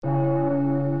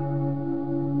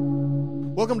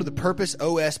Welcome to the Purpose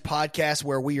OS podcast,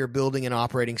 where we are building an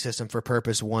operating system for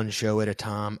purpose one show at a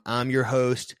time. I'm your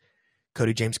host,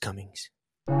 Cody James Cummings.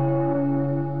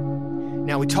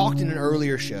 Now, we talked in an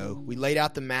earlier show, we laid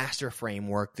out the master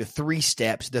framework, the 3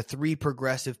 steps, the 3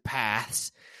 progressive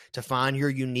paths to find your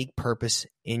unique purpose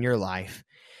in your life.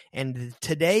 And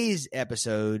today's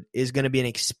episode is going to be an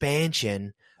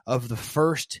expansion of the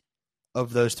first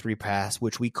of those 3 paths,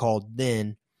 which we called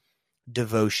then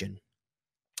devotion.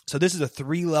 So this is a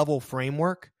 3-level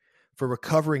framework for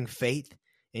recovering faith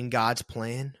in God's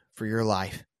plan for your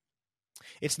life.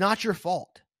 It's not your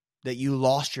fault that you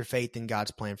lost your faith in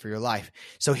God's plan for your life.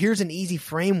 So here's an easy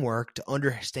framework to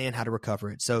understand how to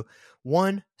recover it. So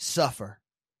 1, suffer.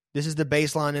 This is the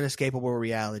baseline inescapable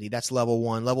reality. That's level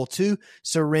 1. Level 2,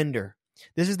 surrender.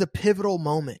 This is the pivotal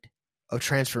moment of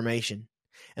transformation.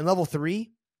 And level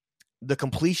 3, the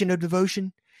completion of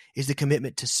devotion, is the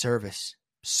commitment to service.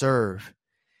 Serve.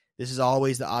 This is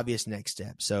always the obvious next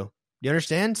step. So, you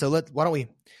understand? So why don't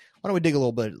we dig a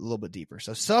little bit deeper?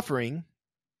 So suffering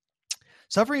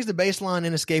is the baseline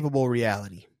inescapable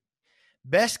reality.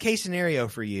 Best case scenario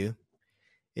for you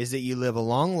is that you live a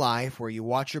long life where you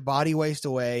watch your body waste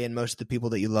away and most of the people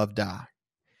that you love die.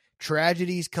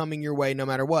 Tragedies coming your way no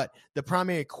matter what. The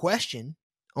primary question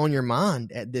on your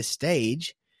mind at this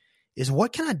stage is,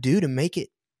 what can I do to make it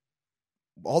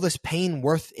all this pain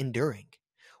worth enduring?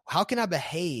 How can I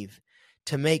behave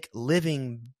to make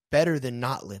living better than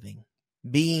not living,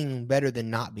 being better than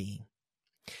not being?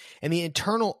 And the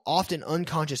internal, often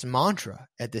unconscious mantra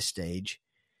at this stage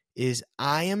is,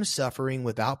 I am suffering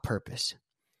without purpose,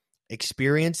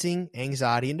 experiencing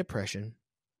anxiety and depression,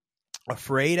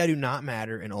 afraid I do not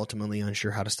matter, and ultimately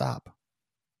unsure how to stop.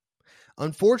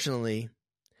 Unfortunately,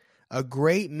 a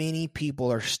great many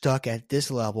people are stuck at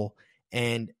this level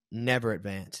and never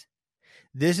advance.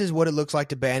 This is what it looks like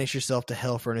to banish yourself to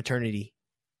hell for an eternity.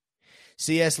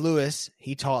 C.S. Lewis,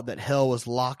 he taught that hell was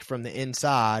locked from the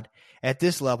inside. At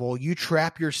this level, you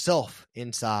trap yourself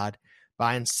inside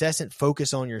by incessant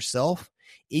focus on yourself,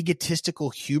 egotistical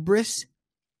hubris,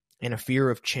 and a fear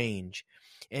of change.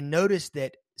 And notice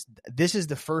that this is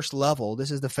the first level.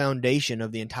 This is the foundation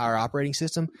of the entire operating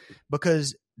system,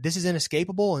 because this is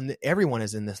inescapable and everyone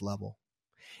is in this level.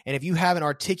 And if you haven't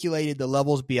articulated the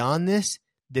levels beyond this,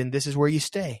 then this is where you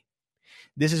stay.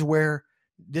 This is where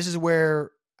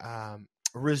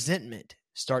resentment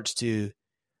starts to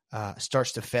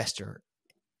fester.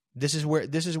 This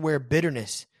is where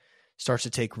bitterness starts to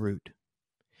take root.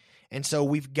 And so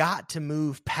we've got to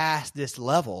move past this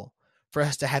level for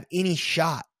us to have any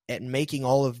shot at making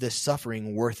all of this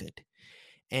suffering worth it.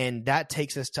 And that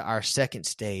takes us to our second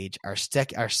stage, our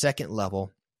second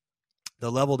level, the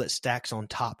level that stacks on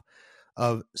top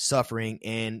of suffering,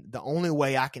 and the only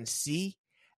way I can see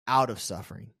out of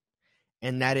suffering,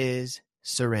 and that is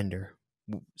surrender.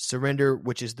 Surrender,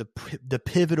 which is the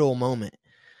pivotal moment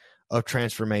of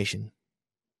transformation.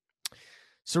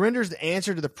 Surrender is the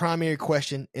answer to the primary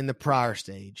question in the prior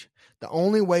stage. The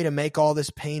only way to make all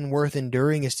this pain worth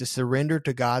enduring is to surrender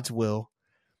to God's will,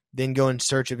 then go in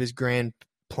search of His grand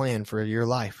plan for your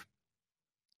life.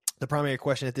 The primary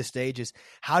question at this stage is,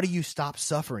 how do you stop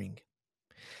suffering?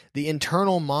 The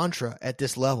internal mantra at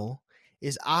this level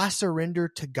is, I surrender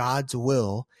to God's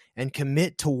will and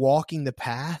commit to walking the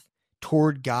path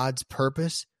toward God's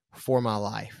purpose for my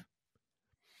life.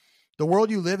 The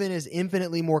world you live in is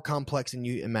infinitely more complex than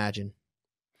you imagine.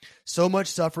 So much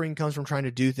suffering comes from trying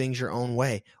to do things your own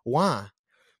way. Why?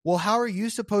 Well, how are you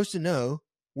supposed to know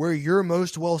where you're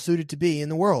most well suited to be in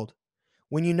the world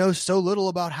when you know so little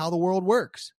about how the world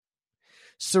works?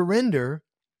 Surrender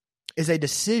is a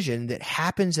decision that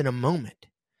happens in a moment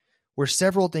where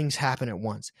several things happen at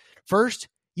once. First,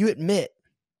 you admit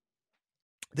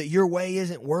that your way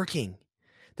isn't working,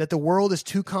 that the world is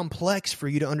too complex for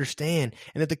you to understand,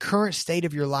 and that the current state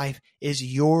of your life is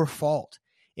your fault,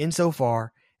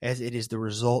 insofar as it is the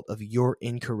result of your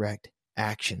incorrect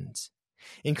actions.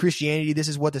 In Christianity, this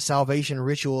is what the salvation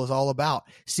ritual is all about: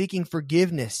 seeking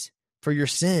forgiveness for your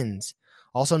sins,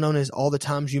 also known as all the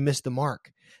times you missed the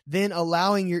mark, then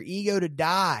allowing your ego to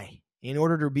die in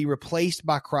order to be replaced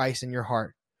by Christ in your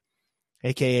heart,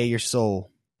 aka your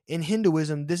soul. In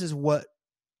Hinduism, this is what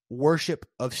worship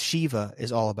of Shiva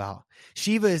is all about.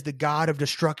 Shiva is the god of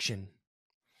destruction.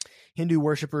 Hindu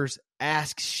worshippers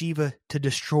ask Shiva to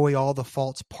destroy all the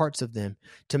false parts of them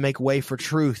to make way for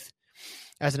truth.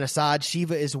 As an aside,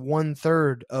 Shiva is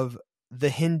 1/3 of the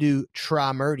Hindu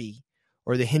Trimurti,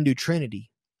 or the Hindu Trinity.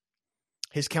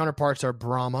 His counterparts are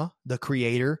Brahma, the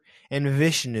creator, and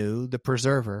Vishnu, the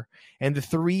preserver, and the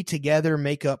 3 together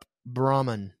make up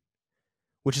Brahman,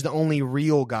 which is the only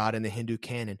real god in the Hindu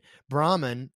canon.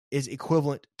 Brahman is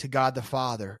equivalent to God the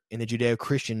Father in the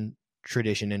Judeo-Christian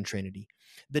tradition and Trinity.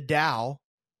 The Tao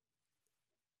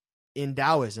in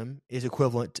Taoism is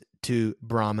equivalent to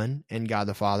Brahman and God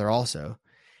the Father also.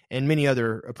 And many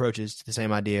other approaches to the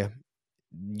same idea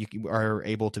are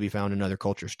able to be found in other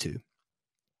cultures too.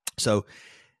 So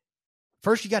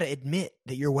first, you got to admit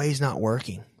that your way's not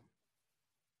working.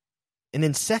 And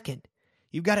then second,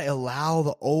 you've got to allow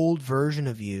the old version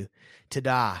of you to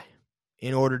die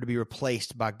in order to be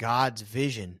replaced by God's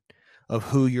vision of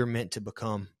who you're meant to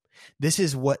become. This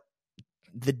is what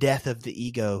the death of the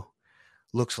ego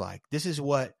looks like. This is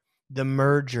what the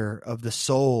merger of the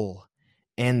soul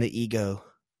and the ego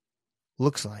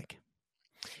looks like.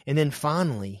 And then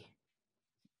finally,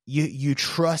 you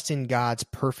trust in God's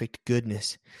perfect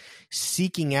goodness,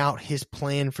 seeking out his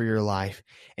plan for your life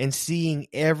and seeing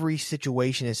every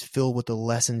situation as filled with the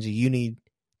lessons you need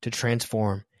to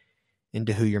transform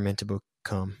into who you're meant to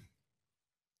become.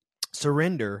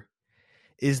 Surrender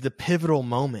is the pivotal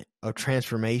moment of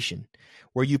transformation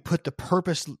where you put the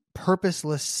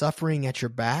purposeless suffering at your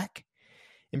back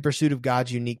in pursuit of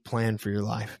God's unique plan for your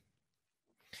life.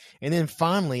 And then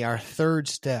finally, our third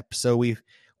step. So we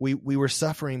were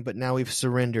suffering, but now we've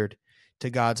surrendered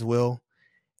to God's will.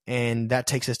 And that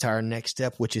takes us to our next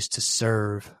step, which is to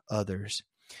serve others.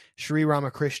 Sri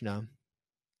Ramakrishna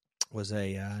was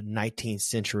a 19th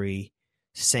century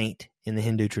saint in the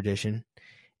Hindu tradition.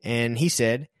 And he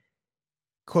said,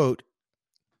 quote,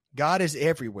 "God is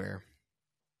everywhere,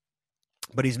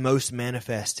 but he's most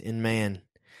manifest in man.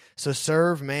 So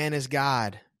serve man as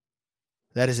God.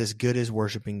 That is as good as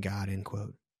worshiping God," end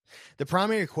quote. The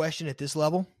primary question at this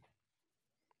level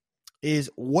is,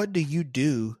 what do you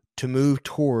do to move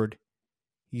toward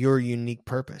your unique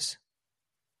purpose?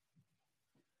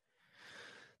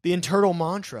 The internal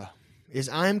mantra is,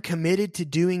 I am committed to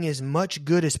doing as much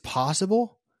good as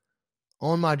possible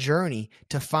on my journey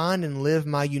to find and live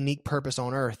my unique purpose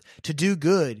on earth. To do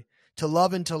good, to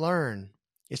love and to learn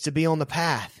is to be on the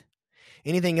path.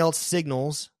 Anything else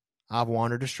signals I've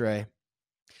wandered astray.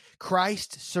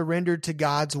 Christ surrendered to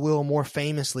God's will more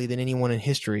famously than anyone in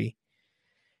history,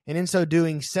 and in so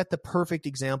doing set the perfect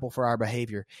example for our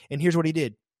behavior. And here's what he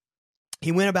did.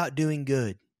 He went about doing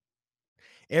good.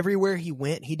 Everywhere he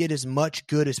went, he did as much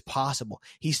good as possible.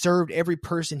 He served every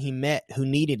person he met who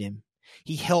needed him.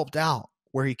 He helped out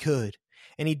where he could.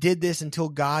 And he did this until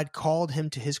God called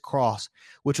him to his cross,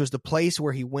 which was the place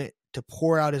where he went to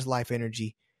pour out his life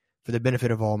energy for the benefit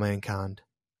of all mankind.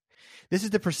 This is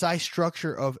the precise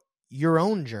structure of your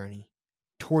own journey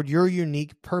toward your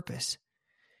unique purpose,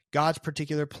 God's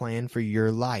particular plan for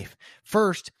your life.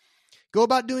 First, go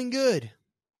about doing good.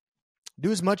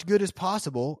 Do as much good as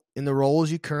possible in the roles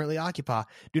you currently occupy.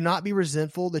 Do not be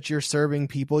resentful that you're serving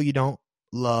people you don't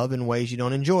love in ways you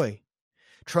don't enjoy.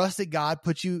 Trust that God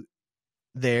put you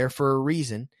there for a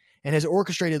reason and has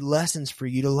orchestrated lessons for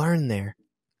you to learn there.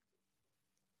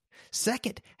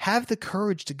 Second, have the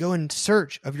courage to go in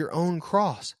search of your own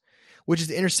cross, which is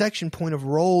the intersection point of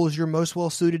roles you're most well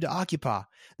suited to occupy.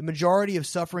 The majority of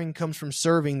suffering comes from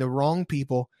serving the wrong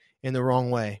people in the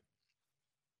wrong way.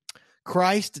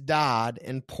 Christ died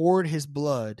and poured his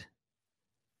blood,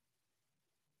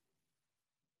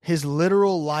 his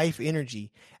literal life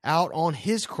energy, out on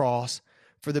his cross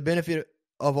for the benefit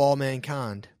of all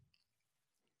mankind.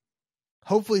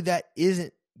 Hopefully that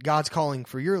isn't God's calling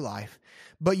for your life,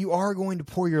 but you are going to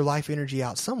pour your life energy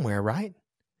out somewhere, right?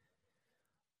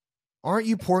 Aren't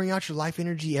you pouring out your life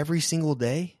energy every single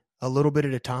day, a little bit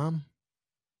at a time?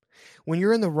 When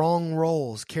you're in the wrong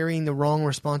roles, carrying the wrong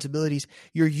responsibilities,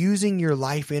 you're using your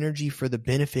life energy for the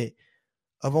benefit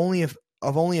of only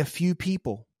a few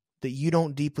people that you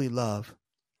don't deeply love.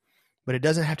 But it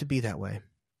doesn't have to be that way.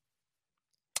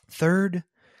 Third,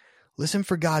 listen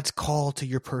for God's call to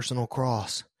your personal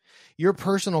cross. Your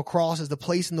personal cross is the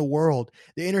place in the world,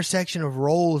 the intersection of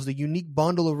roles, the unique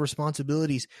bundle of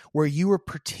responsibilities where you are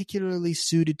particularly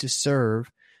suited to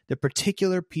serve the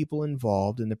particular people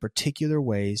involved in the particular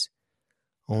ways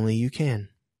only you can.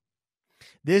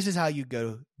 This is how you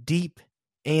go deep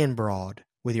and broad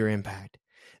with your impact.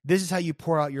 This is how you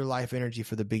pour out your life energy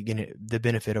for the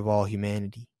benefit of all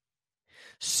humanity.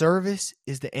 Service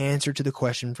is the answer to the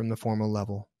question from the former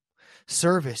level.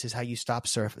 Service is how you stop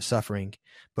suffering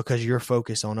because you're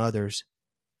focused on others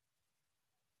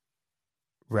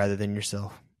rather than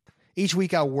yourself. Each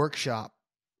week I workshop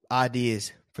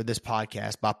ideas for this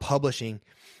podcast by publishing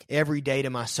every day to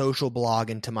my social blog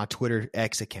and to my Twitter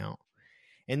X account.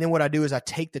 And then what I do is I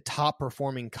take the top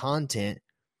performing content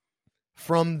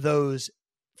from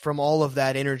all of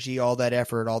that energy, all that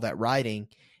effort, all that writing,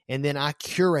 and then I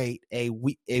curate a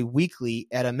weekly,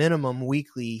 at a minimum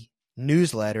weekly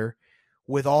newsletter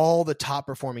with all the top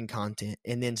performing content.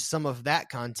 And then some of that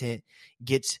content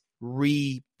gets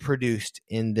reproduced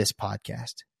in this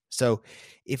podcast. So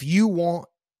if you want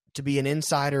to be an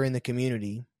insider in the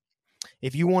community,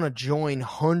 if you want to join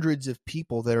hundreds of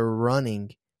people that are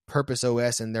running Purpose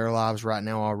OS in their lives right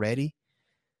now already,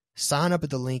 sign up at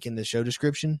the link in the show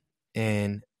description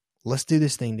and let's do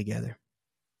this thing together.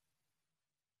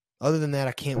 Other than that,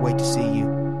 I can't wait to see you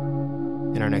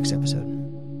in our next episode.